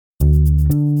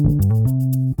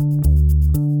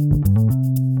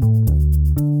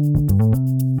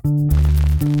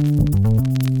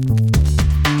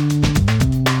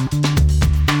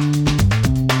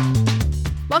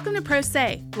So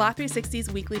Say, Law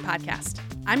 360's weekly podcast.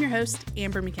 I'm your host,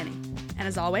 Amber McKinney. And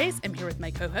as always, I'm here with my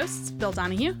co-hosts, Bill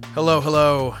Donahue.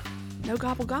 Hello. No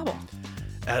gobble gobble.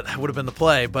 That would have been the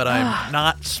play, but I'm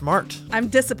not smart. I'm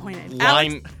disappointed.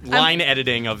 Line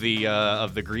editing of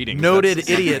the greetings. Noted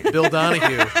idiot, Bill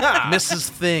Donahue. Mrs.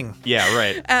 Thing. Yeah,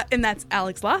 right. And that's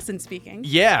Alex Lawson speaking.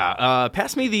 Yeah,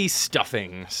 pass me the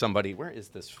stuffing, somebody. Where is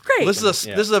this? Great. This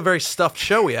is a very stuffed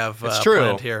show we have It's true.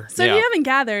 planned here. So if you haven't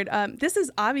gathered, this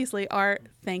is obviously our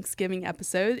Thanksgiving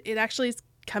episode. It actually is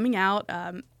coming out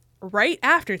right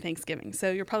after Thanksgiving.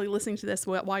 So you're probably listening to this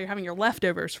while you're having your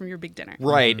leftovers from your big dinner.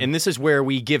 Right, and this is where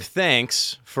we give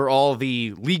thanks for all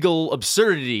the legal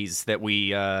absurdities that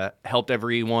we helped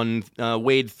everyone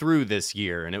wade through this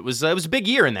year, and it was a big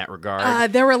year in that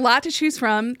regard. There were a lot to choose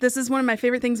from. This is one of my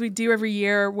favorite things we do every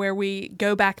year, where we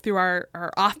go back through our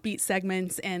offbeat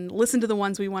segments and listen to the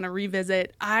ones we want to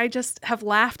revisit. I just have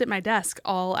laughed at my desk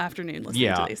all afternoon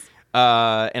listening to these.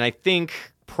 And I think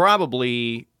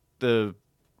probably the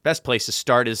best place to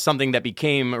start is something that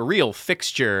became a real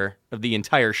fixture of the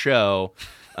entire show,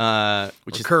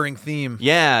 which Recurring theme.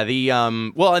 Yeah,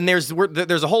 and there's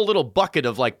a whole little bucket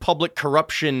of like public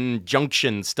corruption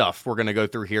junction stuff we're gonna go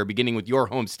through here, beginning with your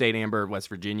home state, Amber, West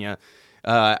Virginia.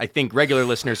 I think regular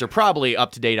listeners are probably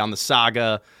up to date on the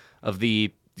saga of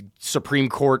the Supreme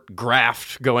Court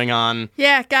graft going on.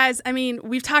 Yeah, guys, I mean,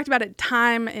 we've talked about it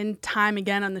time and time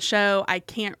again on the show. I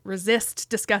can't resist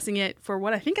discussing it for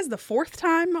what I think is the fourth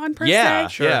time on Per Yeah,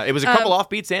 Se. sure. Yeah, it was a couple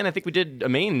offbeats, and I think we did a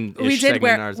main We did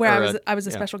segment where I was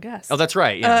a special guest. Oh, that's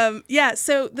right. Yeah.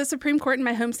 So the Supreme Court in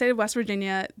my home state of West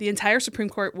Virginia, the entire Supreme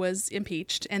Court was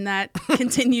impeached, and that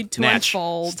continued to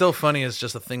unfold. Still funny is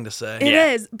just a thing to say. It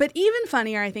is, but even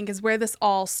funnier, I think, is where this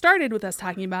all started with us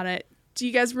talking about it. Do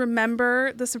you guys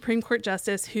remember the Supreme Court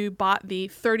justice who bought the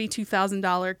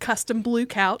 $32,000 custom blue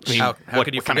couch? I mean, How what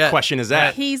could you kind forget? of question is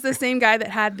that? He's the same guy that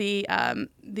had the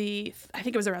I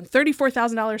think it was around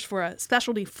 $34,000 for a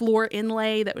specialty floor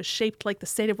inlay that was shaped like the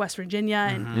state of West Virginia,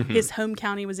 and his home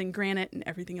county was in granite and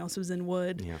everything else was in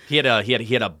wood. Yeah. He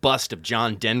had a bust of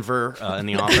John Denver in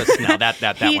the office. No,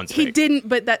 that one's He fake. didn't,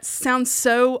 but that sounds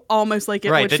so almost like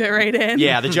it would fit right in.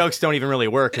 Yeah, the jokes don't even really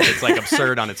work because it's like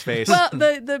absurd on its face. Well,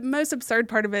 the most absurd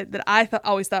part of it that I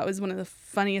always thought was one of the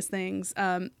funniest things,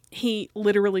 he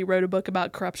literally wrote a book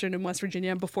about corruption in West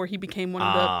Virginia before he became one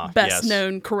of the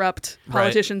best-known corrupt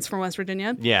politicians from West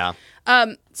Virginia. Yeah.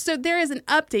 So there is an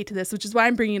update to this, which is why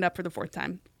I'm bringing it up for the fourth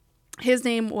time. His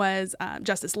name was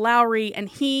Justice Lowry, and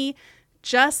he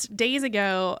just days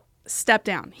ago stepped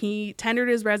down. He tendered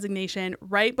his resignation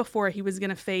right before he was going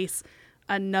to face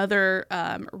another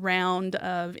round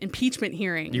of impeachment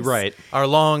hearings. You're right. Our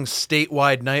long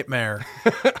statewide nightmare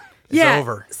is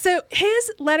over. So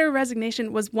his letter of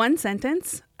resignation was one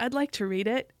sentence. I'd like to read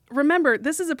it. Remember,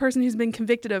 this is a person who's been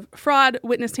convicted of fraud,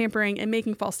 witness tampering, and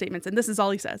making false statements, and this is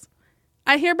all he says.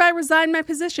 I hereby resign my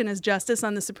position as Justice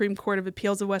on the Supreme Court of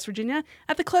Appeals of West Virginia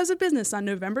at the close of business on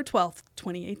November 12th,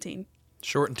 2018.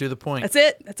 Short and to the point. That's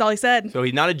it. That's all he said. So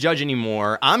he's not a judge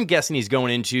anymore. I'm guessing he's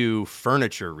going into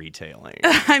furniture retailing.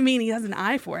 I mean, he has an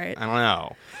eye for it. I don't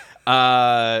know.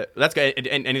 That's good.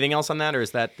 Anything else on that, or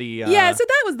is that the? Yeah, so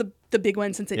that was the big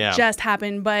one since it Yeah. just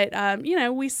happened. But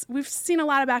we've seen a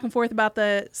lot of back and forth about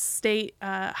the state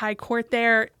high court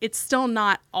there. It's still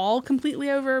not all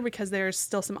completely over because there's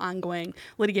still some ongoing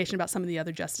litigation about some of the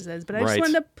other justices. But I just Right.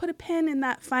 wanted to put a pin in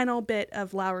that final bit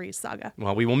of Lowry's saga.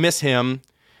 Well, we will miss him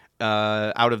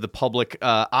out of the public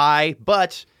eye,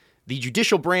 but the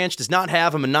judicial branch does not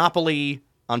have a monopoly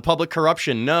on public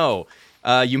corruption. No.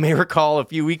 You may recall a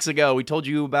few weeks ago, we told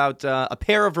you about a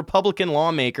pair of Republican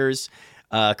lawmakers,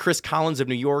 Chris Collins of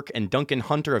New York and Duncan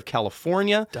Hunter of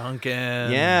California.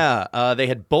 Duncan. Yeah, they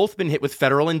had both been hit with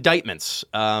federal indictments.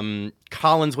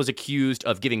 Collins was accused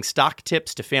of giving stock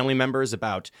tips to family members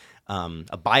about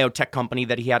a biotech company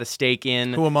that he had a stake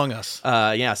in. Who among us?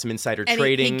 Yeah, some insider And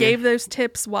trading. he gave those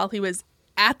tips while he was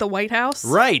at the White House.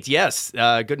 Right, yes.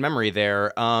 Good memory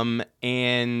there.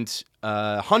 And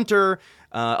Hunter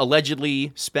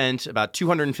allegedly spent about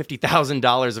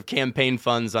 $250,000 of campaign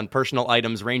funds on personal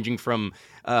items ranging from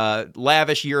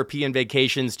lavish European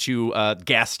vacations to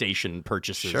gas station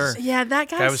purchases. Sure. Yeah, that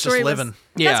guy's Guy was story just living.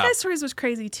 That Yeah. guy's stories was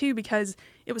crazy too because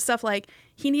it was stuff like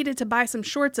he needed to buy some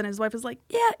shorts, and his wife was like,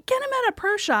 yeah, get him at a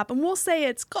pro shop, and we'll say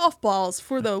it's golf balls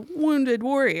for the wounded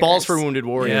warriors. Balls for wounded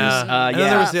warriors. Yeah. And then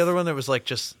there was the other one that was like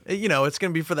just, it's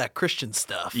going to be for that Christian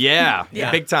stuff. Yeah,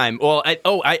 big time. Well,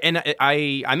 I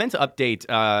meant to update.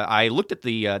 I looked at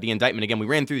the indictment again. We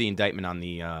ran through the indictment on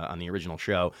the original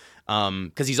show.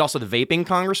 Because he's also the vaping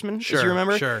congressman, as you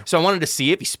remember. Sure. So I wanted to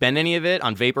see if he spent any of it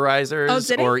on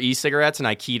vaporizers Oh, or e-cigarettes, and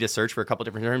I keyed a search for a couple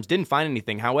different terms. Didn't find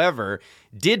anything. However,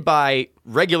 did buy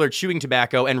regular chewing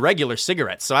tobacco and regular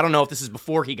cigarettes. So I don't know if this is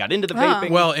before he got into the vaping.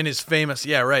 Well, in his famous,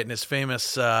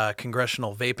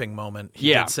 congressional vaping moment,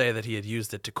 he did say that he had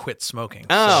used it to quit smoking.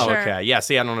 Oh, Sure. okay. Yeah,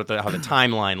 see, I don't know how the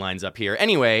timeline lines up here.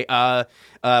 Anyway,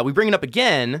 we bring it up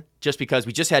again just because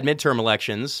we just had midterm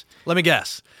elections. Let me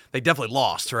guess. They definitely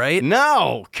lost, right?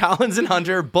 No, Collins and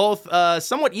Hunter both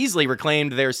somewhat easily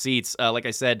reclaimed their seats. Like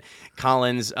I said,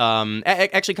 Collins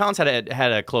actually Collins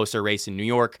had a closer race in New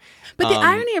York. But the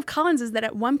irony of Collins is that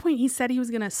at one point he said he was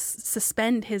going to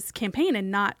suspend his campaign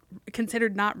and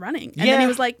considered not running. And then he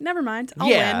was like, never mind, I'll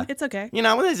win. It's okay. You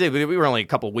know, we were only a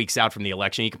couple of weeks out from the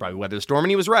election. He could probably weather the storm,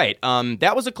 and he was right.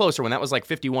 That was a closer one. That was like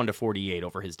 51-48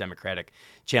 over his Democratic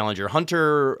challenger.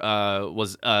 Hunter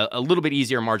was a little bit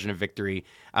easier margin of victory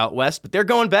out west, but they're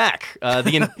going back.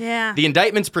 The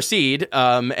indictments proceed,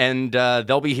 and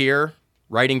they'll be here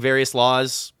writing various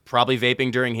laws, probably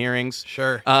vaping during hearings.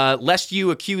 Sure. Lest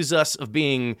you accuse us of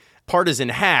being partisan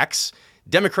hacks,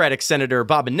 Democratic Senator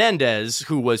Bob Menendez,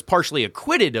 who was partially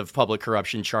acquitted of public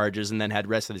corruption charges and then had the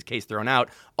rest of his case thrown out,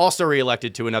 also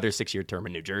reelected to another 6-year term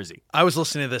in New Jersey. I was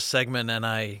listening to this segment, and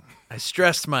I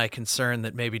stressed my concern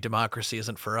that maybe democracy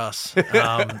isn't for us.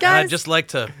 And I'd just like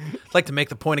to make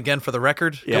the point again for the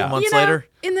record. A couple months later,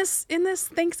 in this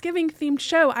Thanksgiving themed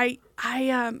show, I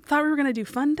thought we were going to do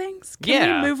fun things.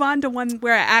 Can we move on to one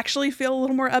where I actually feel a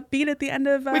little more upbeat at the end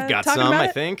of We've got talking some, about I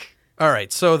it? think. All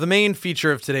right, so the main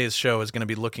feature of today's show is going to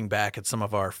be looking back at some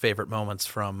of our favorite moments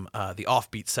from the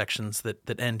offbeat sections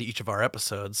that end each of our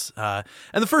episodes. And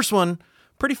the first one,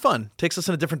 pretty fun, takes us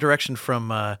in a different direction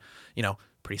from,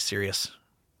 pretty serious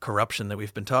corruption that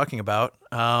we've been talking about.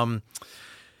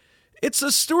 It's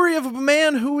a story of a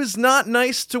man who is not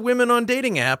nice to women on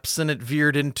dating apps, and it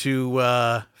veered into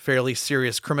fairly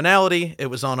serious criminality.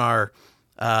 It was on our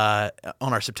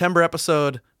September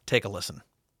episode. Take a listen.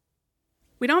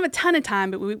 We don't have a ton of time,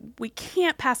 but we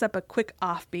can't pass up a quick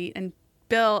offbeat. And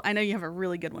Bill, I know you have a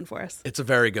really good one for us. It's a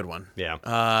very good one.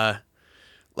 Yeah.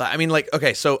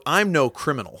 Okay, so I'm no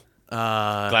criminal.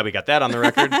 Glad we got that on the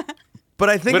record. But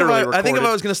I think if I was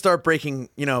recorded. going to start breaking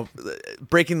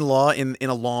the law in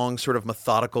a long, sort of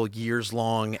methodical,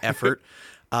 years-long effort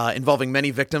involving many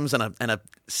victims and a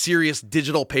serious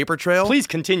digital paper trail. Please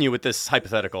continue with this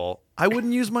hypothetical. I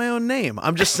wouldn't use my own name.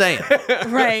 I'm just saying.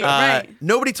 Right.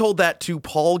 Nobody told that to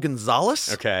Paul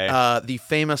Gonzalez. Okay. The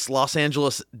famous Los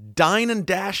Angeles dine and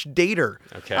dash dater.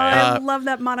 Okay. Oh, I love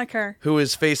that moniker. Who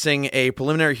is facing a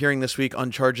preliminary hearing this week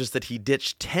on charges that he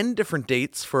ditched 10 different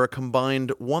dates for a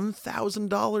combined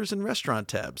 $1,000 in restaurant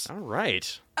tabs. All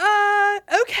right.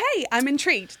 Okay, I'm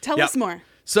intrigued. Tell us more.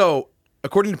 So,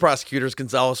 according to prosecutors,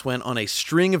 Gonzalez went on a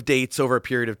string of dates over a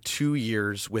period of 2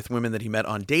 years with women that he met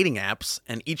on dating apps,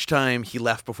 and each time he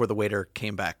left before the waiter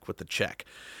came back with the check.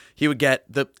 He would get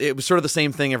it was sort of the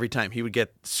same thing every time. He would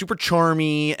get super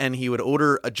charmy, and he would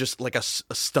order just like a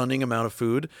stunning amount of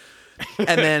food,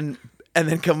 and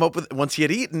then come up with, once he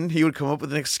had eaten, he would come up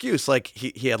with an excuse, like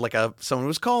he had like someone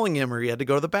was calling him, or he had to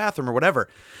go to the bathroom or whatever.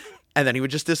 And then he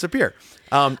would just disappear.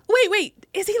 Wait.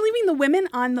 Is he leaving the women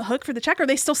on the hook for the check? Are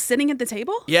they still sitting at the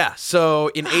table? Yeah. So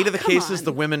in 8 of the cases, on.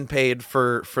 the women paid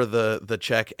for the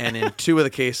check. And in 2 of the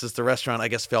cases, the restaurant, I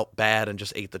guess, felt bad and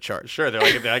just ate the charge. Sure. They're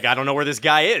like, I don't know where this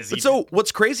guy is. But so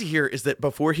what's crazy here is that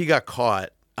before he got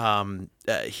caught,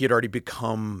 he had already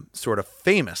become sort of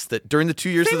famous. That during the 2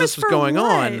 years that Famous this was for going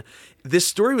what? on, this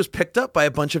story was picked up by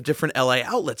a bunch of different LA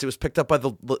outlets. It was picked up by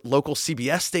the local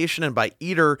CBS station and by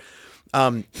Eater.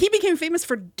 He became famous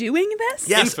for doing this?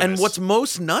 Yes, Infamous. and what's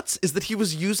most nuts is that he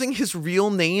was using his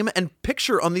real name and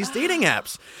picture on these dating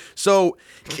apps. So,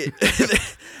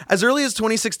 as early as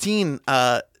 2016,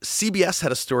 CBS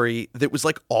had a story that was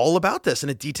like all about this, and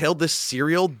it detailed this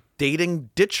serial dating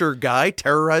ditcher guy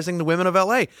terrorizing the women of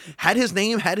LA. Had his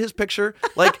name, had his picture.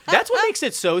 Like That's what makes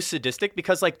it so sadistic,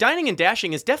 because like dining and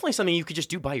dashing is definitely something you could just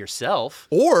do by yourself.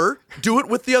 or do it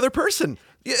with the other person.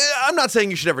 Yeah, I'm not saying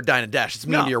you should ever dine and dash. It's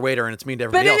mean No. to your waiter and it's mean to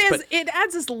But everybody else. it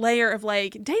adds this layer of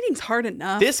like, dating's hard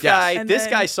enough. This And then-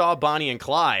 guy saw Bonnie and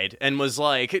Clyde and was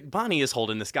like, Bonnie is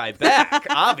holding this guy back,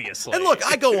 obviously. And look,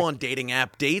 I go on dating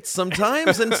app dates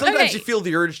sometimes, and sometimes Okay. you feel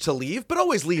the urge to leave, but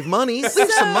always leave money. Leave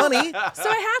some money. So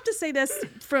I have to say this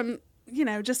from,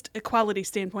 just equality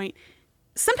standpoint.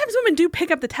 sometimes women do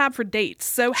pick up the tab for dates.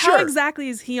 So how Sure. exactly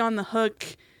is he on the hook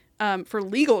for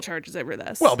legal charges over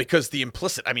this? Well, because the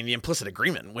implicit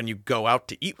agreement when you go out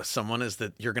to eat with someone is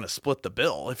that you're going to split the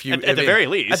bill. If you, At the very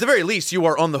least. at the very least, you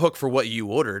are on the hook for what you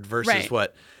ordered versus Right.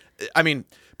 what. I mean,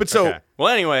 but so Okay. Well,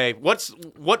 anyway, what's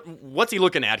he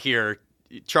looking at here,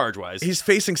 charge-wise? he's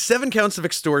facing 7 counts of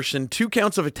extortion, 2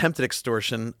 counts of attempted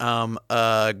extortion,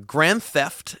 grand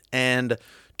theft, and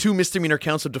 2 misdemeanor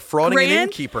counts of defrauding an grand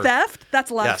innkeeper. theft?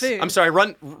 That's a lot Yes. of food. I'm sorry.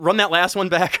 Run that last one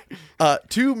back.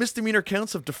 2 misdemeanor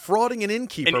counts of defrauding an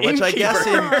innkeeper, An which I guess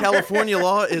in innkeeper. California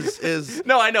law is.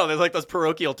 No, I know. There's like those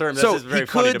parochial terms. So This is very he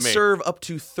funny to could me. serve up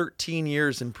to 13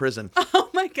 years in prison. Oh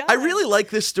my god. I really like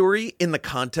this story in the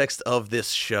context of this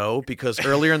show because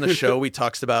earlier in the show we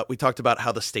talked about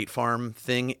how the State Farm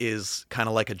thing is kind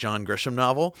of like a John Grisham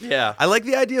novel. Yeah. I like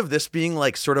the idea of this being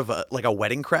like sort of like a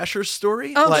Wedding Crashers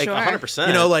story. Oh, like, sure. 100%.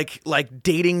 You know, like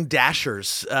dating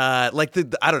dashers. Like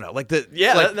I don't know, like the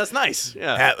Yeah, like, that's nice.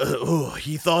 Yeah.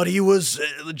 he thought he was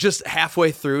just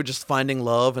halfway through, just finding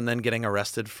love, and then getting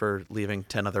arrested for leaving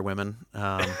 10 other women.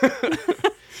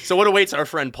 So what awaits our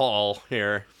friend Paul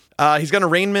here? He's got an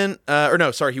arraignment,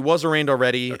 he was arraigned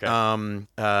already Okay. on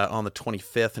the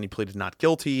 25th, and he pleaded not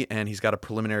guilty, and he's got a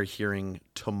preliminary hearing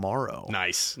tomorrow.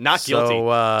 Nice. Not So,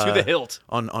 guilty. To the hilt.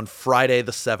 On Friday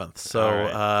the 7th. So All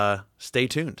right. Stay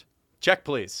tuned. Check,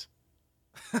 please.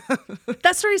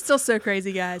 That story's still so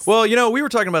crazy, guys. Well, we were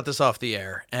talking about this off the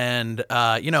air, and,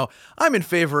 I'm in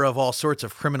favor of all sorts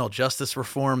of criminal justice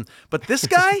reform, but this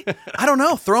guy, I don't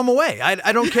know, throw him away.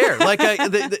 I don't care. Like,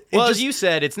 As you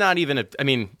said, it's not even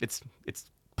it's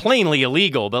plainly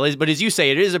illegal, but as you say,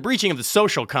 it is a breaching of the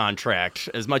social contract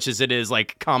as much as it is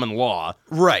like common law.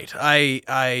 Right.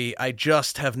 I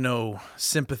just have no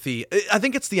sympathy. I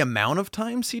think it's the amount of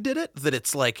times he did it that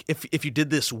it's like if you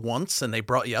did this once and they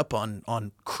brought you up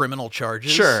on criminal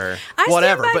charges. Sure. I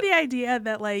whatever. stand by But the idea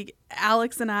that like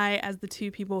Alex and I, as the two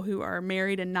people who are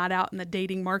married and not out in the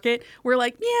dating market, we're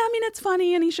like, yeah, I mean, it's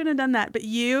funny and he shouldn't have done that. But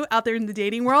you out there in the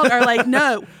dating world are like,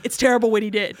 no, it's terrible what he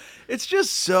did. it's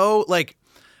just so like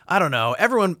I don't know.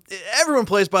 Everyone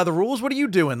plays by the rules. What are you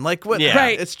doing? Like what? Yeah.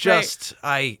 Right, It's just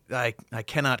I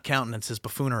cannot countenance his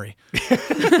buffoonery.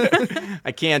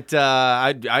 I can't.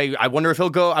 I wonder if he'll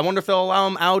go. I wonder if they'll allow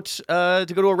him out to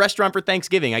go to a restaurant for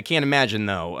Thanksgiving. I can't imagine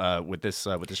though. With this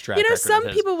track record. Some of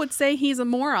his. people would say he's a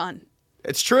moron.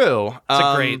 It's true.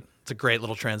 It's a great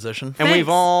little transition. And Thanks. we've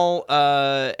all.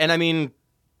 And I mean.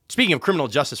 Speaking of criminal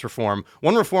justice reform,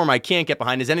 one reform I can't get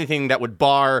behind is anything that would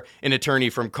bar an attorney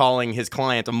from calling his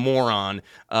client a moron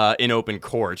in open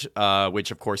court,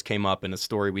 which, of course, came up in a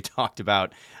story we talked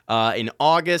about in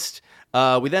August.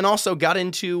 We then also got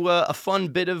into a fun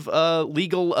bit of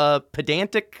legal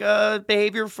pedantic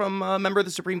behavior from a member of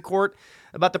the Supreme Court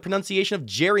about the pronunciation of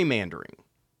gerrymandering.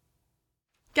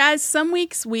 Guys, some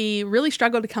weeks we really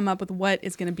struggle to come up with what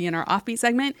is going to be in our offbeat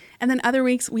segment, and then other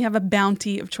weeks we have a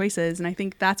bounty of choices, and I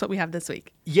think that's what we have this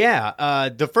week. Yeah,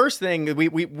 the first thing,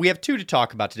 we have 2 to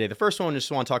talk about today. The first one, I just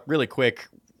want to talk really quick.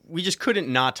 We just couldn't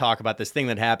not talk about this thing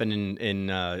that happened in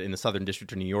the Southern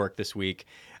District of New York this week.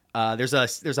 There's a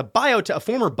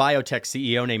former biotech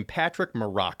CEO named Patrick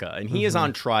Maraca, and he is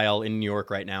on trial in New York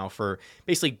right now for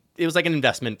basically it was like an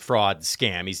investment fraud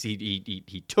scam.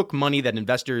 He took money that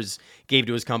investors gave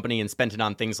to his company and spent it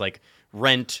on things like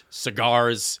rent,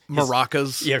 cigars,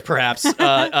 Maracas. yeah, perhaps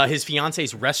his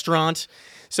fiance's restaurant.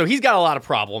 So he's got a lot of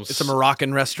problems. It's a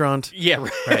Moroccan restaurant. Yeah,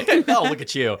 right. Oh, look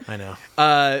at you. I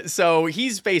know. So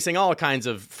he's facing all kinds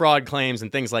of fraud claims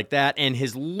and things like that. And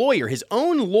his lawyer, his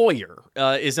own lawyer,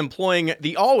 is employing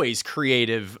the always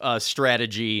creative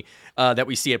strategy that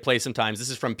we see at play sometimes. This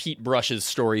is from Pete Brush's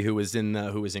story, who was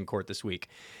in court this week.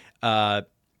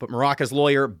 But Maraca's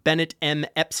lawyer, Bennett M.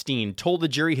 Epstein, told the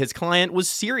jury his client was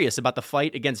serious about the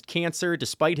fight against cancer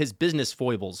despite his business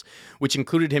foibles, which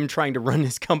included him trying to run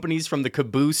his companies from the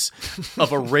caboose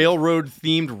of a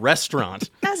railroad-themed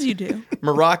restaurant. As you do.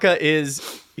 Maraca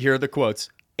is, here are the quotes,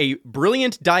 a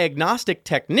brilliant diagnostic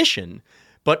technician,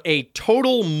 but a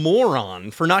total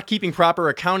moron for not keeping proper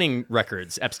accounting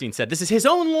records, Epstein said. This is his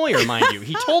own lawyer, mind you.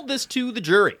 He told this to the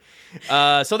jury.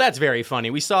 So that's very funny.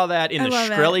 We saw that in I the love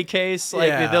Shkreli case. Like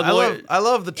yeah, the lawyer, I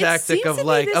love the tactic seems of to be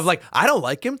like this- I don't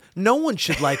like him. No one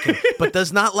should like him. But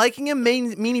does not liking him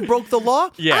mean he broke the law?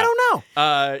 Yeah. I don't know.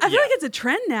 I feel like it's a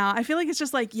trend now. I feel like it's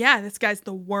just like, yeah, this guy's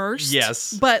the worst.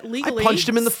 Yes. But I legally, punched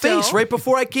him in the face still- right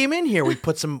before I came in here. We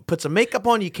put some makeup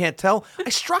on. You can't tell. I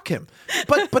struck him.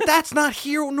 But that's not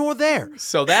here nor there.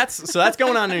 So that's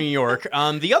going on in New York.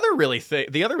 The other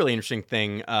really interesting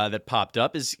thing that popped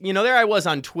up is, there I was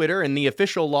on Twitter and the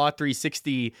official Law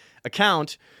 360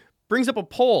 account brings up a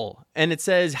poll, and it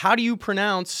says, how do you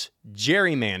pronounce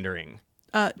gerrymandering?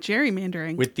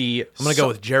 Gerrymandering. With the I'm going to go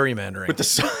with gerrymandering. with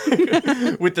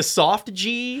the with the soft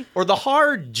G or the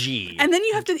hard G? And then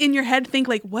you have to, in your head, think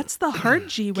like, what's the hard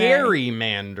G way?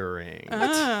 Gerrymandering.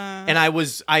 And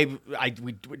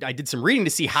I did some reading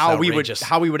to see how we outrageous.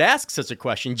 would ask such a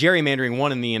question. Gerrymandering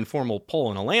won in the informal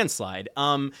poll in a landslide.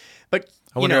 But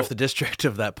I wonder if the district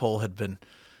of that poll had been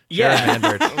yeah,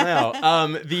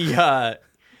 gerrymandered.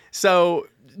 So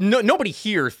nobody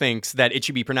here thinks that it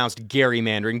should be pronounced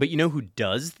gerrymandering, but you know who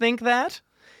does think that?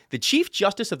 The Chief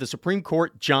Justice of the Supreme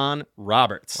Court, John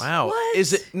Roberts. Wow. What?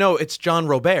 Is it? No, it's John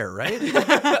Robert, right?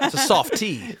 It's a soft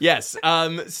T. Yes.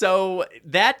 So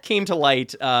that came to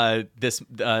light this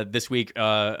week.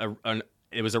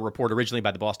 It was a report originally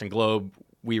by the Boston Globe.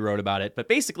 We wrote about it. But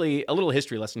basically, a little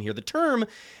history lesson here. The term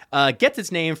gets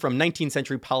its name from 19th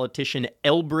century politician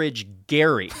Elbridge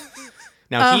Gerry.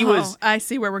 Now, I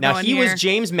see where we're Now, going he here. was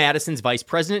James Madison's vice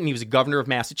president, and he was a governor of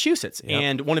Massachusetts. Yep.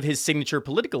 And one of his signature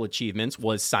political achievements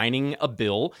was signing a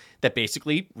bill that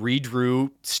basically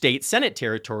redrew state Senate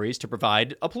territories to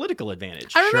provide a political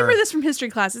advantage. I remember Sure. this from history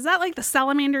class. Is that like the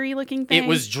salamander-y looking thing? It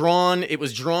was drawn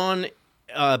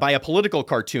by a political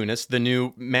cartoonist, the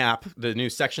new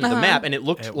section of the map, and it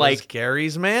looked It like was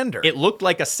Gary's Mander. it looked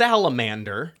like a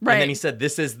salamander. Right. And then he said,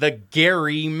 "This is the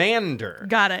Gerrymander."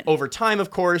 Got it. Over time, of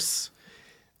course.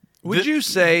 Would you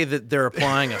say that they're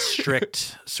applying a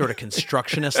strict sort of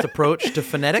constructionist approach to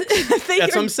phonetics? That's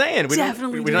what I'm saying. We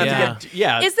definitely don't have doing to get.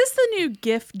 Yeah. Is this the new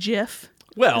GIF?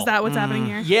 Well, Is that what's happening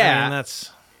here? yeah.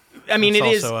 I mean, that's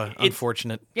it is also an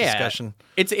unfortunate yeah, discussion.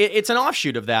 It's an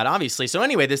offshoot of that, obviously. So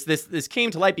anyway, this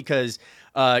came to light because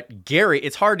Gary.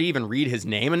 It's hard to even read his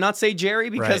name and not say Jerry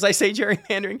because Right. I say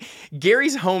gerrymandering.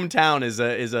 Gary's hometown is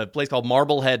a place called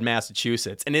Marblehead,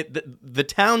 Massachusetts, and the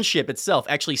township itself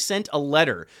actually sent a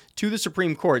letter to the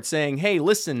Supreme Court saying, "Hey,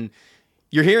 listen."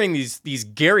 You're hearing these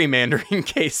gerrymandering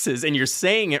cases and you're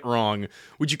saying it wrong.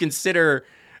 Would you consider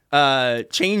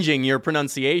changing your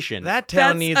pronunciation? That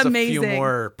town That's needs a few amazing.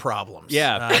 more problems.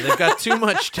 Yeah. They've got too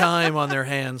much time on their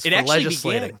hands for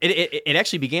legislating. It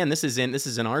actually began. This is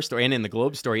in our story and in the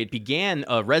Globe story. It began.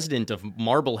 A resident of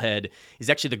Marblehead is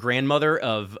actually the grandmother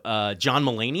of John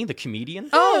Mulaney, the comedian.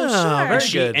 Oh, Ah, sure. very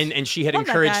She, good. and she had Love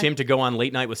that encouraged guy. him to go on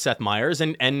Late Night with Seth Meyers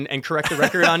and correct the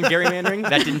record on gerrymandering.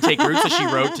 That didn't take root, so she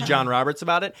wrote to John Roberts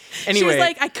about it. Anyway, She was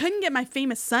like, I couldn't get my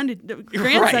famous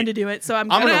grandson Right. to do it, so I'm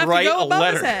I'm gonna gonna have write to go a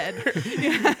above his letter. head.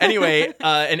 Anyway,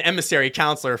 an emissary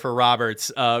counselor for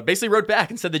Roberts basically wrote back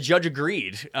and said the judge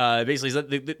agreed. Basically, said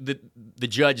the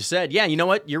judge said, "Yeah, you know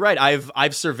what? You're right.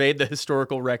 I've surveyed the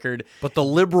historical record." But the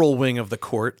liberal wing of the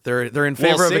court, they're in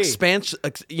favor of see. expansion.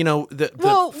 The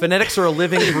Well- phonetics are a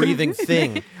living, breathing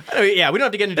thing. Yeah, we don't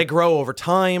have to get They into grow over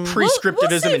time. We'll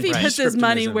prescriptivism see if he and puts his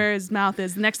money descriptivism. where his mouth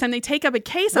is the next time they take up a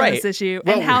case on Right. this issue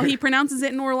Well, and how he pronounces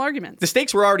it in oral arguments. The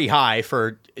stakes were already high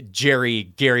for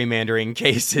gerrymandering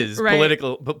cases Right.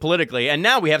 politically, and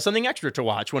now we have something extra to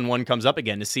watch when one comes up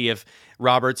again to see if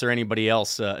Roberts or anybody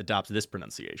else adopts this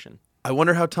pronunciation. I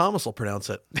wonder how Thomas will pronounce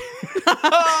it.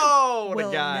 Oh, what we'll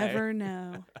a guy! never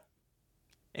know.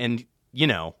 And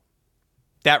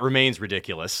that remains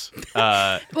ridiculous.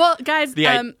 Well, guys,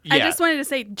 yeah. I just wanted to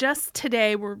say, just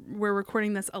today we're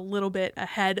recording this a little bit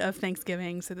ahead of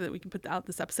Thanksgiving so that we can put out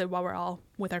this episode while we're all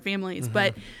with our families.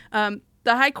 But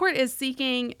the High Court is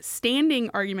seeking standing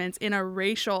arguments in a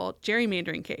racial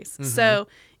gerrymandering case. So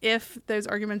if those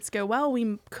arguments go well,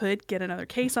 we could get another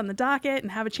case on the docket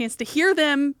and have a chance to hear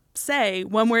them say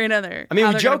one way or another. I mean, how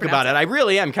we they're gonna joke about pronounce it. I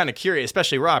really am kind of curious,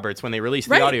 especially Roberts, when they released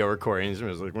the Right. audio recordings. It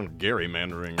was like,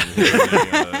 gerrymandering.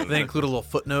 They include a little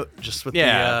footnote just with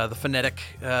Yeah. the phonetic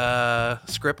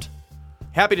script.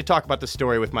 Happy to talk about the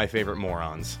story with my favorite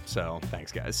morons. So,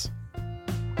 thanks, guys.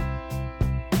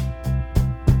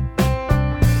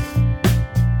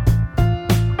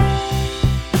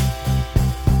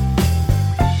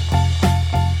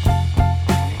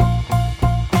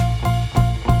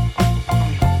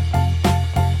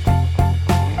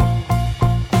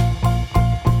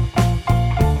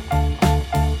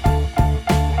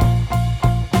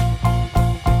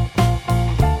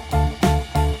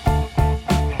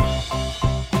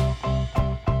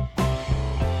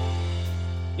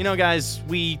 You know, guys,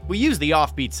 we use the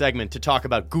offbeat segment to talk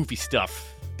about goofy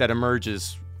stuff that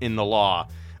emerges in the law.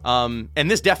 And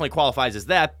this definitely qualifies as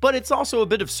that, but it's also a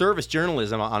bit of service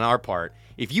journalism on our part.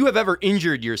 If you have ever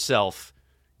injured yourself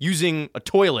using a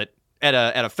toilet at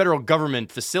a federal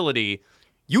government facility,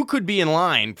 you could be in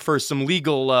line for some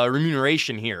legal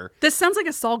remuneration here. This sounds like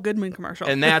a Saul Goodman commercial.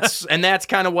 And that's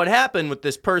kind of what happened with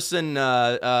this person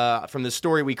from the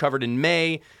story we covered in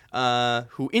May,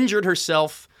 who injured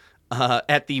herself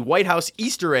at the White House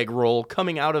Easter egg roll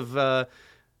coming out of a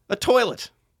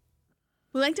toilet.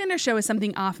 We like to end our show with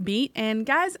something offbeat, and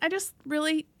guys, I just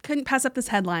really couldn't pass up this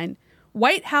headline.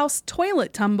 White House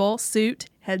toilet tumble suit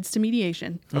heads to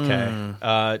mediation. Okay.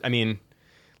 I mean,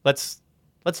 let's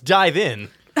dive in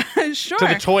Sure. to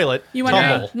the toilet You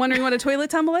tumble. wondering what a toilet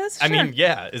tumble is? I Sure. mean,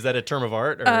 yeah. Is that a term of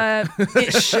art? Or?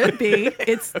 It should be.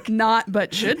 It's not,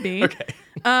 but should be. Okay.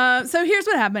 So here's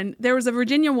what happened. There was a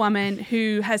Virginia woman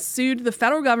who has sued the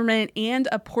federal government and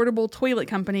a portable toilet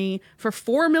company for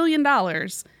 $4 million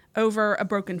over a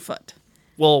broken foot.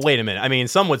 Well, wait a minute. I mean,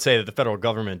 some would say that the federal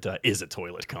government is a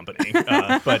toilet company, but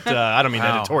I don't mean to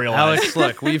editorialize. Alex,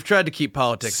 look, we've tried to keep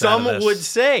politics out Some of this. would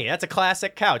say that's a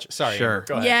classic couch. Sorry. Sure.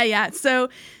 Go ahead. Yeah. So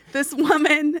this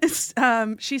woman,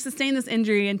 she sustained this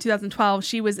injury in 2012.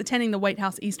 She was attending the White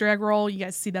House Easter egg roll. You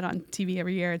guys see that on TV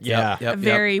every year. It's Yeah. a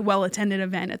very well-attended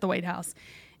event at the White House.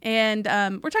 And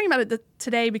we're talking about it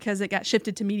today because it got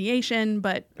shifted to mediation,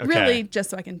 but really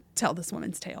just so I can tell this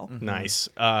woman's tale. Nice.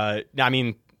 I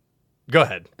mean, go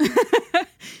ahead.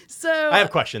 So I have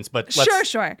questions, but let's,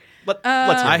 sure. let's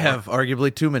I have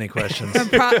arguably too many questions.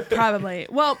 Probably.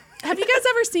 Well, have you guys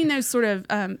ever seen those sort of,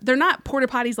 they're not porta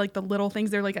potties like the little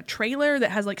things. They're like a trailer that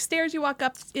has like stairs you walk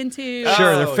up into.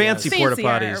 Sure, Oh, they're fancy yes. porta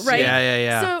Fancier, potties. right?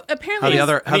 Yeah. So apparently how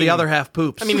the mean- other half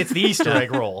poops. I mean, it's the Easter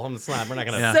egg roll. We're not going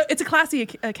to. Yeah. So it's a classy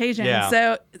occasion. Yeah.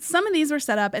 So some of these were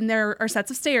set up, and there are sets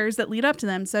of stairs that lead up to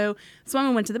them. So this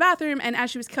woman went to the bathroom, and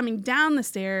as she was coming down the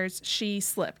stairs, she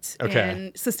slipped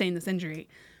and sustained this injury.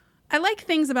 I like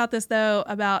things about this, though,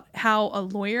 about how a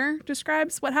lawyer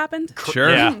describes what happened. Sure.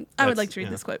 Yeah. I would like to read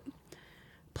this quote.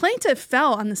 Plaintiff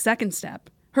fell on the second step.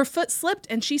 Her foot slipped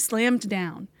and she slammed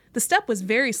down. The step was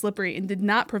very slippery and did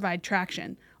not provide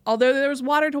traction. Although there was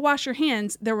water to wash your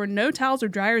hands, there were no towels or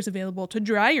dryers available to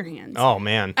dry your hands. Oh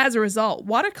man. As a result,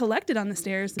 water collected on the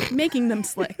stairs, making them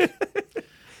slick.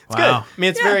 wow. Good. I mean,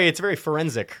 it's very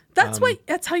forensic.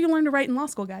 That's how you learn to write in law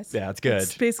school, guys. Yeah, it's good.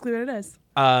 That's basically what it is.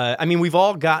 I mean, we've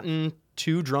all gotten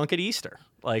too drunk at Easter.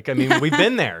 Like, I mean, we've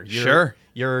been there. Sure.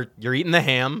 You're eating the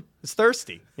ham. It's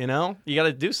thirsty. You know, you got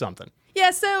to do something. Yeah,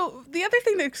 so the other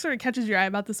thing that sort of catches your eye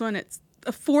about this one, it's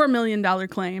a $4 million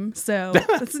claim. So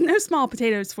it's no small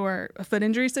potatoes for a foot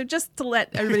injury. So just to let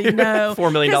everybody know.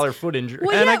 $4 million foot injury.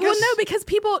 Well, And yeah, I guess- no, because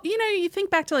people, you think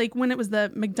back to like when it was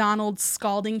the McDonald's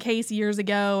scalding case years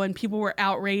ago and people were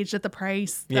outraged at the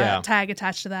price tag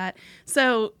attached to that.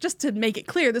 So just to make it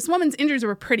clear, this woman's injuries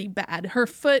were pretty bad. Her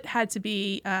foot had to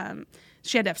be,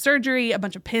 she had to have surgery, a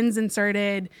bunch of pins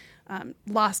inserted,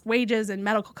 lost wages and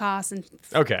medical costs and,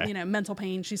 mental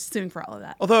pain. She's suing for all of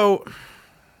that. Although,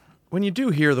 when you do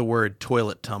hear the word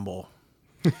toilet tumble,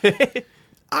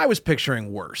 I was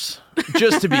picturing worse,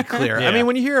 just to be clear. Yeah. I mean,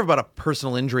 when you hear about a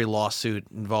personal injury lawsuit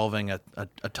involving a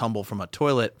tumble from a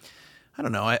toilet, I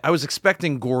don't know. I was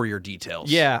expecting gorier details.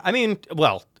 Yeah. I mean,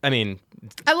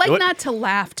 I like What- not to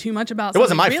laugh too much about It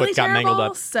wasn't something my really foot got terrible,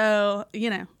 mangled up. So, we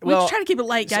Well, try to keep it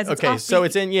light, guys. It's okay, so offbeat.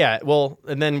 it's in, well,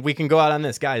 and then we can go out on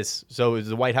this, guys. So it was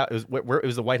the White House. It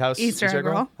was the White House Easter egg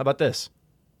roll. How about this?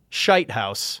 Shite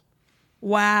House.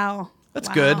 Wow. That's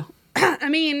good. I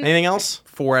mean, Anything else?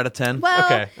 4 out of 10. well,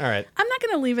 Okay, all right. I'm not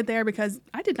going to leave it there because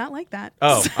I did not like that.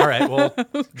 Oh, all right. Well,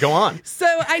 go on. So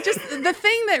the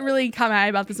thing that really caught my eye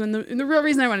about this one, the real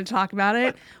reason I wanted to talk about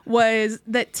it was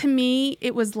that to me,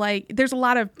 it was like, there's a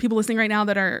lot of people listening right now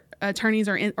that are attorneys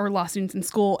or law students in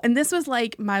school. And this was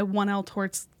like my 1L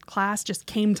torts class just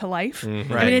came to life. I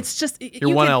Right. mean, it's just. Your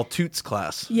you 1L toots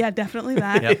class. Yeah, definitely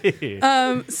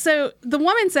that. So the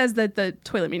woman says that the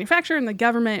toilet manufacturer and the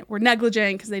government were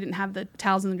negligent because they didn't have the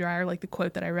towels in the dryer, like the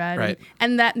quote that I read. Right.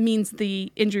 And that means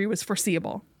the injury was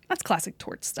foreseeable. That's classic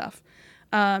tort stuff.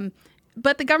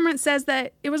 But the government says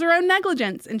that it was her own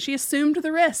negligence and she assumed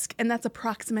the risk, and that's a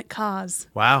proximate cause.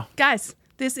 Wow. Guys,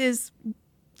 this is,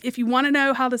 if you want to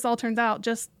know how this all turns out,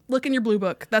 just look in your blue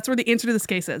book. That's where the answer to this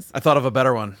case is. I thought of a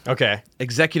better one. Okay.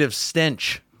 Executive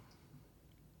stench.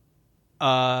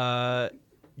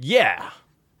 Yeah.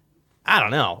 I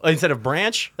don't know. Instead of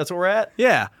branch, that's what we're at?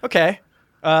 Yeah. Okay.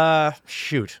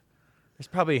 Shoot. There's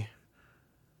probably.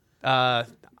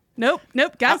 Nope,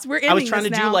 guys, we're ending I was trying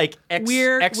this to do now. like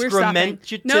We're stopping.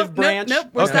 excrementative Nope, branch. Nope,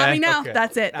 we're Okay. stopping now. Okay.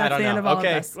 That's it. I That's don't the end know. of all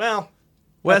okay. of this. Well,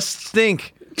 West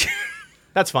stink.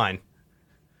 that's fine.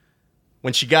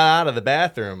 When she got out of the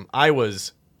bathroom, I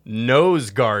was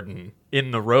nose garden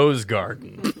in the rose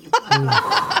garden.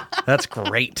 That's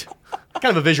great.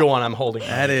 Kind of a visual one I'm holding.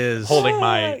 That is. Holding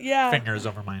my yeah. fingers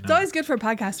over my nose. It's always good for a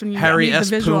podcast when you Harry need S.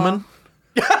 the visual. Pullman.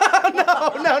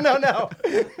 No.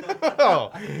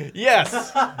 Oh,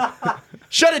 yes.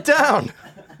 Shut it down.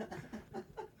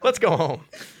 Let's go home.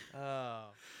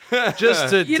 Just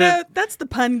to, You know, that's the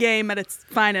pun game at its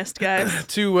finest, guys.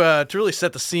 to really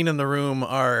set the scene in the room,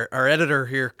 our editor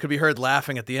here could be heard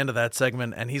laughing at the end of that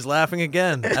segment, and he's laughing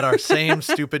again at our same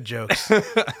stupid jokes.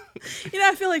 You know,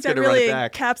 I feel like that good to run really it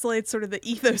back. encapsulates sort of the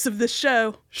ethos of this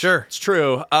show. Sure. It's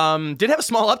true. Did have a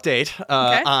small update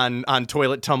Okay. on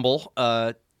Toilet Tumble,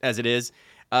 as it is.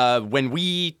 When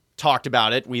we talked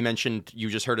about it, you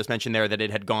just heard us mention there that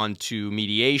it had gone to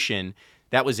mediation.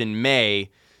 That was in May.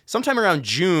 Sometime around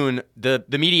June, the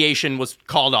mediation was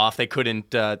called off. They couldn't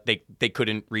they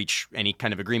couldn't reach any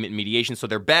kind of agreement in mediation, so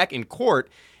they're back in court.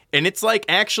 And it's like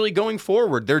actually going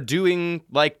forward. They're doing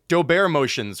like Dober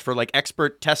motions for like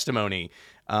expert testimony.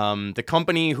 The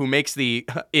company who makes we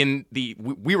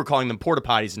were calling them porta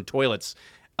potties and toilets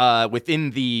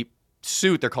within the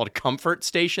suit, they're called comfort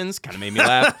stations. Kind of made me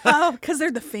laugh. Oh, because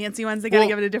they're the fancy ones. They got to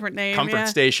give it a different name. Comfort yeah.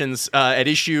 stations at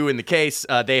issue in the case.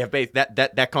 They have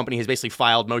that company has basically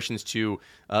filed motions to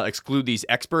exclude these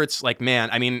experts. Like, man,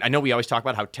 I mean, I know we always talk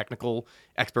about how technical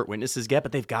expert witnesses get,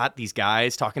 but they've got these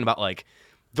guys talking about like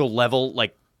the level,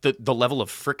 like the level of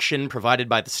friction provided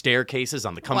by the staircases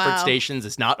on the comfort Wow. stations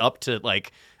is not up to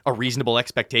like a reasonable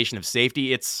expectation of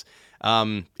safety. It's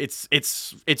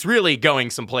really going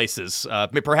some places,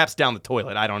 perhaps down the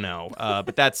toilet. I don't know,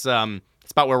 but that's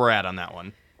about where we're at on that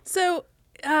one. So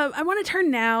I want to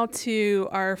turn now to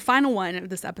our final one of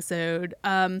this episode.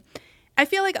 I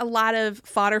feel like a lot of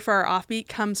fodder for our offbeat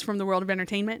comes from the world of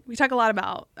entertainment. We talk a lot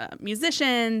about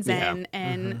musicians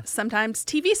and sometimes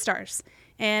TV stars.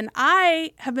 And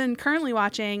I have been currently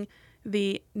watching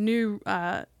the new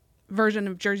version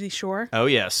of Jersey Shore. Oh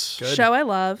yes, Show I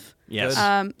love. yes.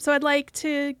 So I'd like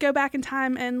to go back in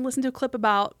time and listen to a clip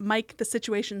about Mike the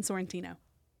Situation Sorrentino.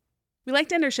 We like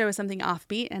to end our show with something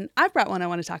offbeat, and I've brought one I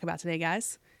want to talk about today,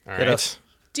 guys. All Hit right. us.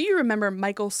 Do you remember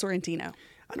Michael Sorrentino?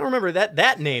 I don't remember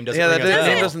that name. Doesn't Yeah, ring that a bell.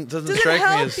 name doesn't Does it strike me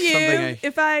help as you something I...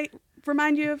 if I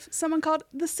remind you of someone called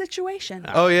The Situation?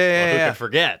 Oh, yeah, Well, yeah, who yeah. could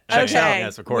forget? Checks out.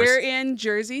 Yes, of course. We're in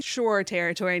Jersey Shore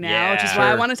territory now, which is Yeah. why I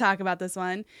Sure. want to talk about this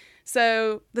one.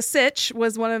 So the Sitch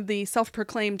was one of the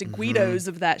self-proclaimed Guidos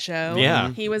of that show. Yeah.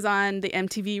 He was on the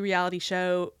MTV reality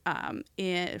show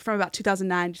from about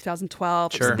 2009 to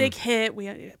 2012. It was Sure. a big hit.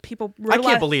 People wrote I a lot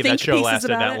can't of believe that think show pieces lasted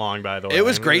about that it. long. By the way, It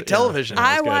was great Yeah. television. Yeah, it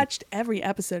was I good. watched every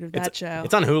episode of that show.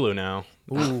 It's on Hulu now.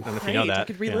 I don't know if you Great. know that. You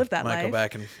could relive that Might life. go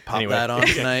back and pop Anyway. that on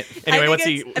tonight. Anyway, I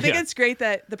think yeah. it's great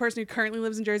that the person who currently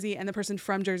lives in Jersey and the person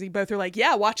from Jersey both are like,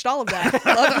 yeah, watched all of that.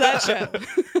 Loved that show.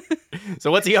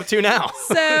 So what's he up to now?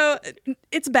 So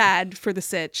it's bad for the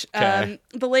Sitch. Okay.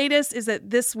 The latest is that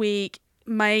this week,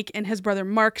 Mike and his brother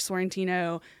Mark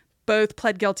Sorrentino both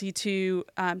pled guilty to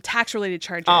tax-related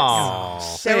charges. Oh,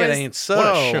 Say There it was- ain't what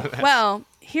a so. show. Well,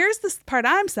 here's the part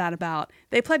I'm sad about.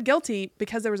 They pled guilty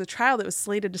because there was a trial that was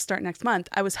slated to start next month.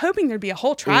 I was hoping there'd be a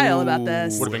whole trial about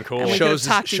this. Would've been cool. and we could've Shows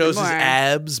talked his even more.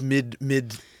 abs mid.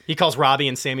 He calls Robbie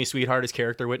and Sammy Sweetheart his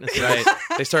character witnesses. Right.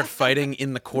 They start fighting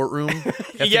in the courtroom. They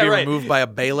have to Yeah, be right. removed by a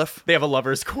bailiff. They have a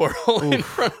lover's quarrel in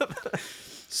front of them.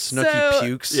 Snooky So-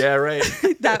 pukes. Yeah, right.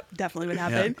 That definitely would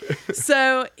happen.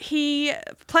 So he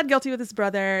pled guilty with his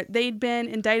brother. They'd been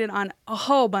indicted on a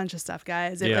whole bunch of stuff,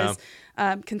 guys. It Yeah. was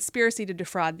conspiracy to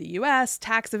defraud the U.S.,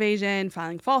 tax evasion,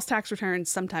 filing false tax returns,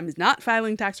 sometimes not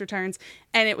filing tax returns.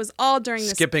 And it was all during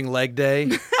this. Skipping leg day.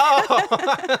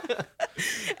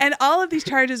 And all of these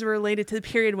charges were related to the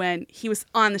period when he was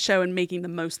on the show and making the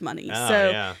most money. Oh, so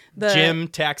yeah. the Jim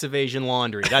Tax Evasion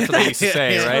Laundry. That's what they used to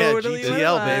say, Yeah, right? yeah, Totally what it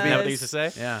GTL, was. baby. Isn't that what they used to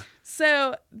say? Yeah.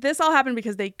 So this all happened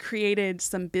because they created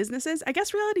some businesses. I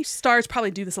guess reality stars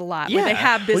probably do this a lot. Where they Yeah.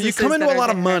 have Well, businesses. you come into that a are lot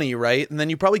of there. money, right? And then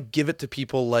you probably give it to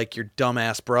people like your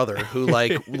dumbass brother who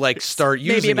like start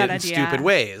Maybe a using it bad in idea. stupid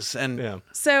ways. And Yeah.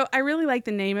 So I really like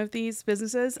the name of these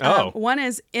businesses. Oh. One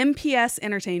is MPS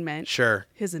Entertainment. sure.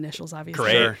 His initials, obviously.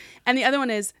 Great. Sure. And the other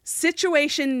one is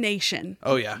Situation Nation.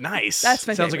 Oh yeah. Nice. That's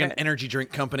my Sounds like favorite. an energy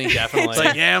drink company. Definitely. It's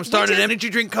like, yeah, I'm starting Which an is- energy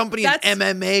drink company, an that's-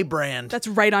 MMA brand. That's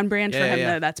right on brand for Yeah, him,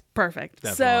 yeah. though. That's perfect.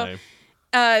 Definitely.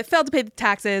 So failed to pay the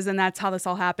taxes, and that's how this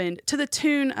all happened. To the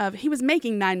tune of, he was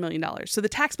making $9 million. So the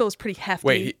tax bill was pretty hefty.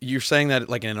 Wait, you're saying that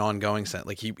like in an ongoing sense?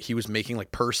 Like he was making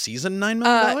like per season $9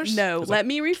 million? No, let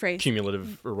me rephrase.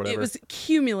 Cumulative or whatever. It was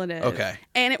cumulative. Okay.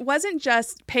 And it wasn't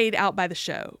just paid out by the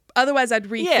show. Otherwise, I'd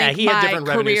rethink Yeah, he had my different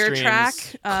revenue career streams. track.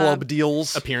 Club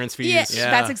deals. appearance fees. Yeah, Yeah.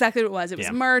 that's exactly what it was. It was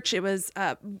Yeah. merch. It was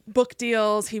book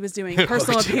deals. He was doing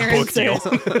personal deal. appearances.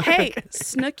 Book deal. Hey,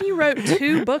 Snooki wrote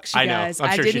 2 books, you I know. guys.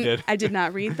 I'm sure she didn't. did. I did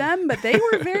not read them, but they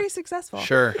were very successful.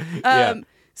 Sure. Yeah.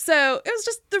 So it was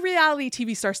just the reality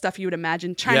TV star stuff you would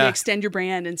imagine, trying to Yeah. extend your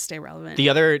brand and stay relevant. The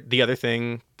other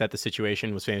thing that the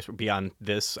Situation was famous for beyond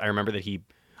this, I remember that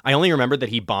I only remembered that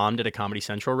he bombed at a Comedy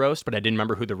Central roast, but I didn't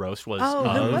remember who the roast was. Oh,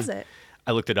 who was it?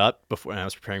 I looked it up before when I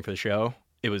was preparing for the show.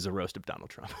 It was a roast of Donald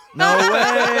Trump. No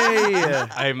way.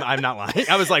 I'm not lying.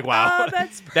 I was like, wow. Oh,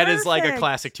 that's that is like a perfect.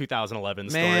 classic 2011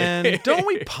 story. Man, don't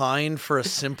we pine for a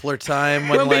simpler time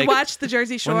When we like watched the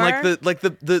Jersey Shore. when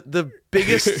the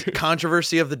biggest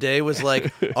controversy of the day was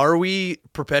like, are we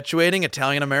perpetuating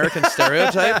Italian American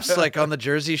stereotypes like on the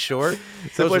Jersey Shore?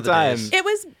 Those were the time. days. It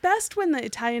was best when the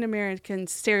Italian American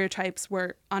stereotypes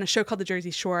were on a show called The Jersey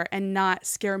Shore and not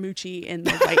Scaramucci in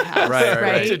the White House.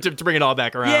 Right. to bring it all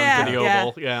back around Yeah, to the yeah.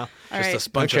 Oval. Yeah. All Just right. a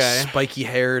bunch Okay. of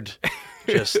spiky-haired,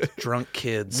 just drunk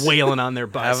kids Wailing on their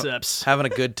biceps. having a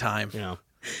good time. Yeah.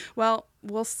 Well,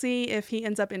 we'll see if he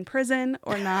ends up in prison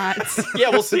or not. Yeah,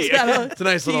 we'll see. It's a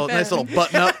nice little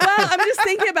button up. Well, I'm just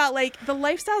thinking about like the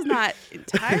lifestyle's not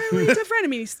entirely different. I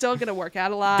mean, he's still gonna work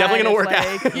out a lot. Definitely gonna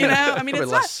It's work like, You know, I mean,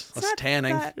 Probably it's less not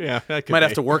tanning. that- Yeah, that could Might be.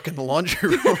 have to work in the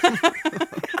laundry room.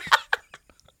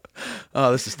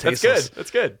 Oh, this is That's tasteless. good.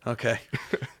 That's good. Okay.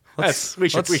 We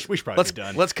should probably be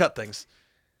done. Let's cut things.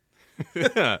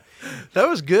 That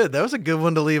was good. That was a good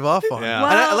one to leave off on. Yeah. And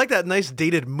I Well- like that nice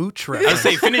dated mooch I would reference.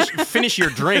 say finish your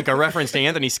drink, a reference to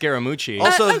Anthony Scaramucci.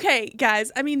 Also- okay,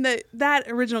 guys. I mean, that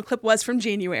original clip was from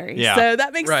January, Yeah. so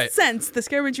that makes Right. sense. The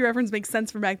Scaramucci reference makes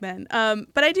sense from back then.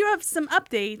 But I do have some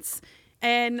updates,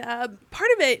 and part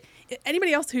of it.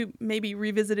 Anybody else who maybe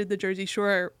revisited the Jersey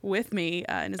Shore with me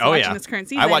and is watching this current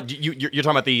season? I watch. You're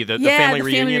talking about the Yeah, family the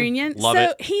reunion. family reunion. Love so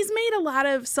it. he's made a lot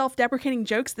of self-deprecating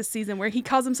jokes this season where he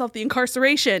calls himself the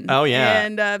incarceration. Oh, yeah.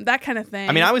 and that kind of thing.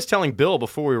 I mean, I was telling Bill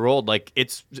before we rolled, like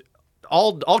it's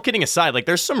all kidding aside, like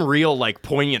there's some real like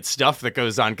poignant stuff that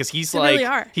goes on because he's There like really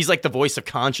are. he's like the voice of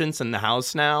conscience in the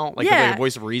house now, like Yeah. the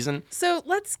voice of reason. So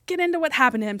let's get into what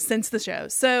happened to him since the show.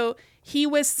 So he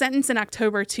was sentenced in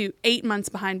October to 8 months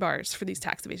behind bars for these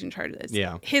tax evasion charges.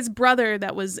 Yeah. His brother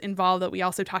that was involved, that we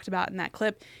also talked about in that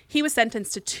clip, he was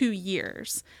sentenced to 2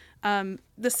 years.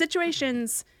 The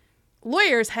situation's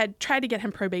lawyers had tried to get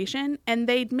him probation, and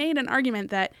they'd made an argument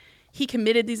that he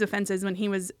committed these offenses when he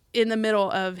was in the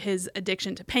middle of his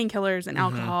addiction to painkillers and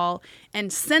alcohol.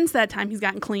 And since that time, he's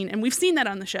gotten clean. And we've seen that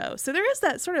on the show. So there is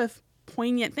that sort of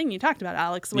poignant thing you talked about,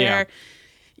 Alex, where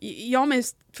you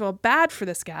almost feel bad for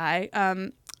this guy.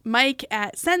 Mike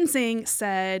at sentencing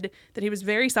said that he was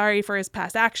very sorry for his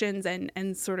past actions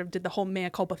and sort of did the whole mea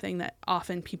culpa thing that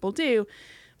often people do.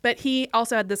 But he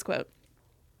also had this quote: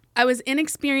 "I was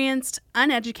inexperienced,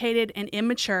 uneducated, and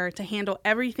immature to handle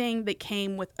everything that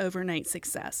came with overnight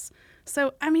success."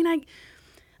 So, I mean,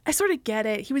 I sort of get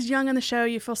it. He was young on the show.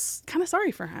 You feel kind of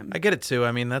sorry for him. I get it too.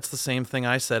 I mean, that's the same thing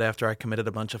I said after I committed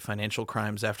a bunch of financial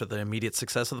crimes after the immediate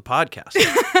success of the podcast.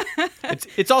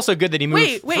 It's also good that he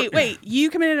moved. Wait. You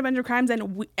committed a bunch of crimes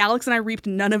and Alex and I reaped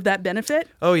none of that benefit?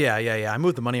 Oh yeah. I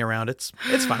moved the money around. It's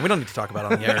fine. We don't need to talk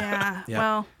about it on the air. Yeah.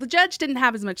 Well, the judge didn't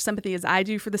have as much sympathy as I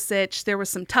do for the sitch. There was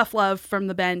some tough love from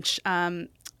the bench.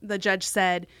 The judge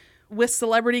said, "With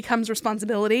celebrity comes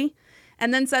responsibility,"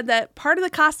 and then said that part of the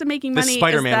cost of making This money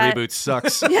Spider-Man is that, reboot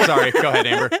sucks. Sorry, go ahead,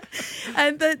 Amber.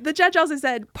 And the judge also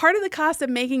said part of the cost of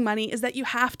making money is that you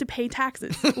have to pay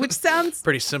taxes, which sounds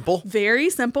Pretty simple.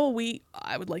 very simple.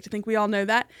 I would like to think we all know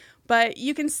that. But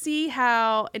you can see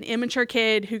how an immature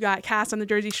kid who got cast on the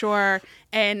Jersey Shore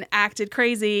and acted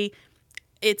crazy,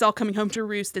 it's all coming home to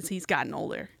roost as he's gotten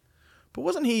older. But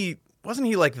wasn't he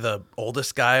like the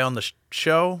oldest guy on the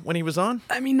show when he was on?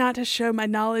 I mean, not to show my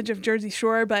knowledge of Jersey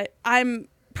Shore, but I'm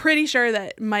pretty sure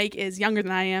that Mike is younger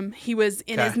than I am. He was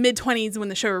in his mid-20s when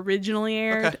the show originally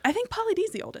aired. Okay. I think Pauly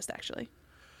D's the oldest, actually.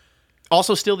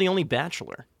 Also, still the only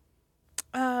bachelor,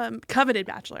 Coveted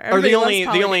bachelor. or Everybody the loves only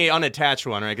Pauly D. unattached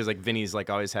one, right? Because like Vinny's like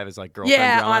always have his like girlfriend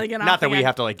Yeah, drama. on again, Not off that we again.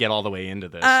 have to like get all the way into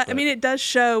this. I but- mean, it does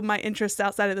show my interests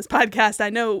outside of this podcast. I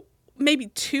know maybe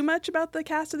too much about the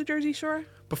cast of the Jersey Shore.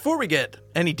 Before we get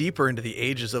any deeper into the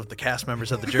ages of the cast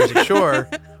members of the Jersey Shore,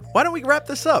 why don't we wrap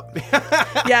this up?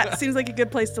 Yeah, it seems like a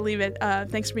good place to leave it.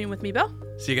 Thanks for being with me, Bill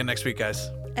See you again next week, guys.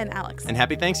 and Alex. and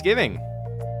happy Thanksgiving.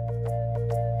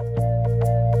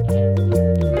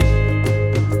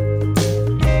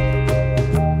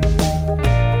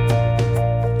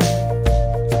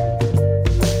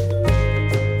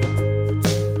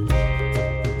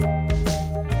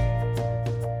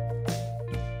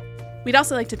 We'd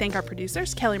also like to thank our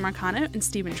producers, Kelly Marcano and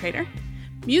Stephen Trader.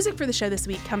 Music for the show this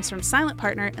week comes from Silent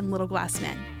Partner and Little Glass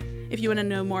Men. If you want to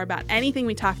know more about anything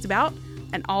we talked about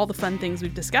and all the fun things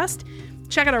we've discussed,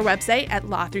 check out our website at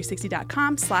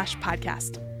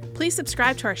law360.com/podcast. Please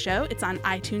subscribe to our show. It's on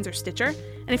iTunes or Stitcher.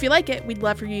 And if you like it, we'd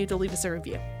love for you to leave us a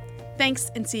review. Thanks,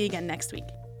 and see you again next week.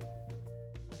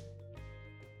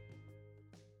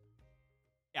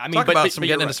 I mean, Talk but about but getting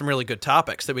you're into right. some really good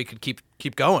topics that we could keep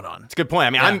going on. It's a good point.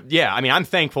 I mean, I'm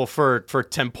thankful for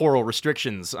temporal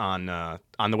restrictions on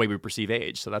the way we perceive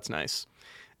age. So that's nice.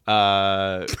 What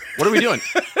are we doing?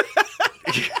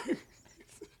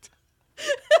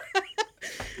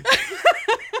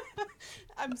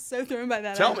 I'm so thrown by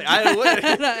that. Tell me. I don't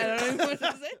even know what to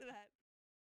say to that.